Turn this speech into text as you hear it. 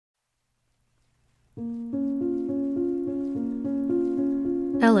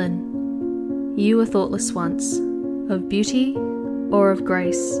Ellen, you were thoughtless once, of beauty or of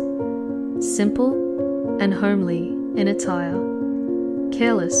grace, simple and homely in attire,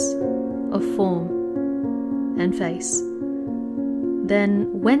 careless of form and face. Then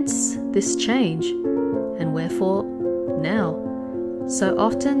whence this change, and wherefore now so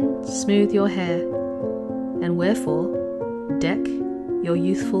often smooth your hair, and wherefore deck your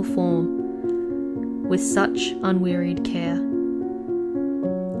youthful form with such unwearied care?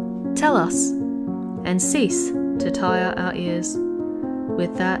 Tell us, and cease to tire our ears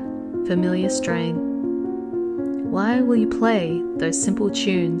with that familiar strain. Why will you play those simple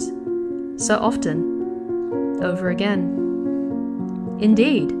tunes so often over again?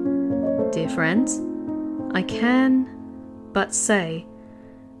 Indeed, dear friends, I can but say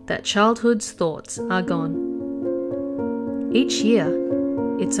that childhood's thoughts are gone. Each year,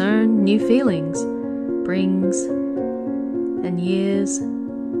 its own new feelings brings, and years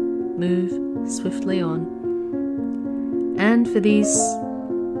move swiftly on. And for these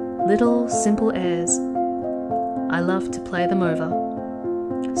little simple airs, I love to play them over.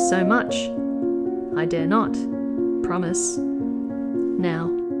 So much, I dare not promise now.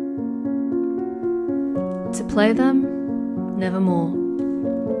 To play them nevermore,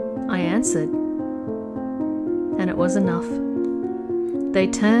 I answered, and it was enough. They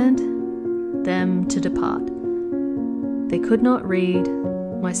turned them to depart. They could not read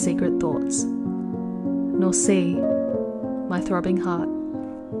my secret thoughts, nor see my throbbing heart.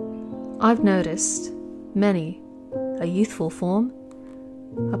 I've noticed many a youthful form,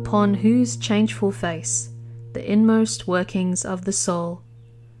 upon whose changeful face the inmost workings of the soul,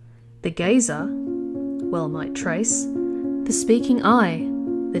 the gazer well might trace, the speaking eye,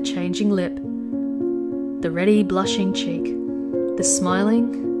 the changing lip, the ready blushing cheek, the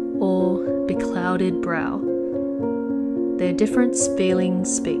smiling or beclouded brow. Their different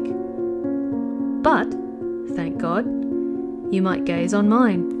feelings speak. But, thank God, you might gaze on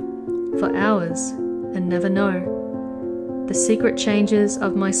mine for hours and never know the secret changes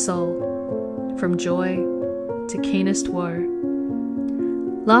of my soul, from joy to keenest woe.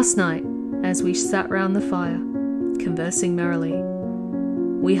 Last night, as we sat round the fire, conversing merrily,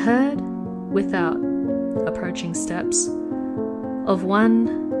 we heard, without approaching steps, of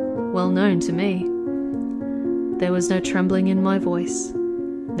one well known to me. There was no trembling in my voice,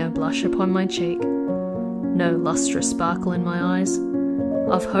 no blush upon my cheek, no lustrous sparkle in my eyes,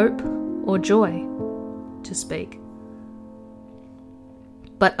 of hope or joy to speak.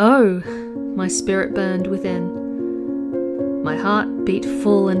 But oh, my spirit burned within. My heart beat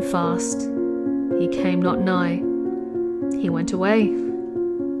full and fast. He came not nigh. He went away.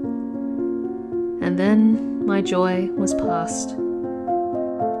 And then my joy was past.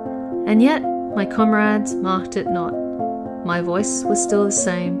 And yet my comrades marked it not. My voice was still the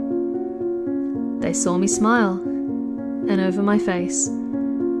same. They saw me smile, and over my face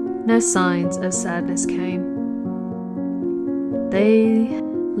no signs of sadness came. They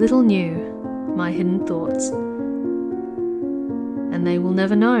little knew my hidden thoughts, and they will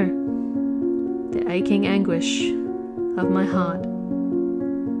never know the aching anguish of my heart,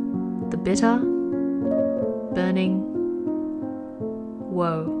 the bitter, burning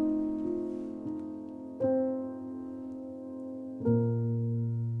woe.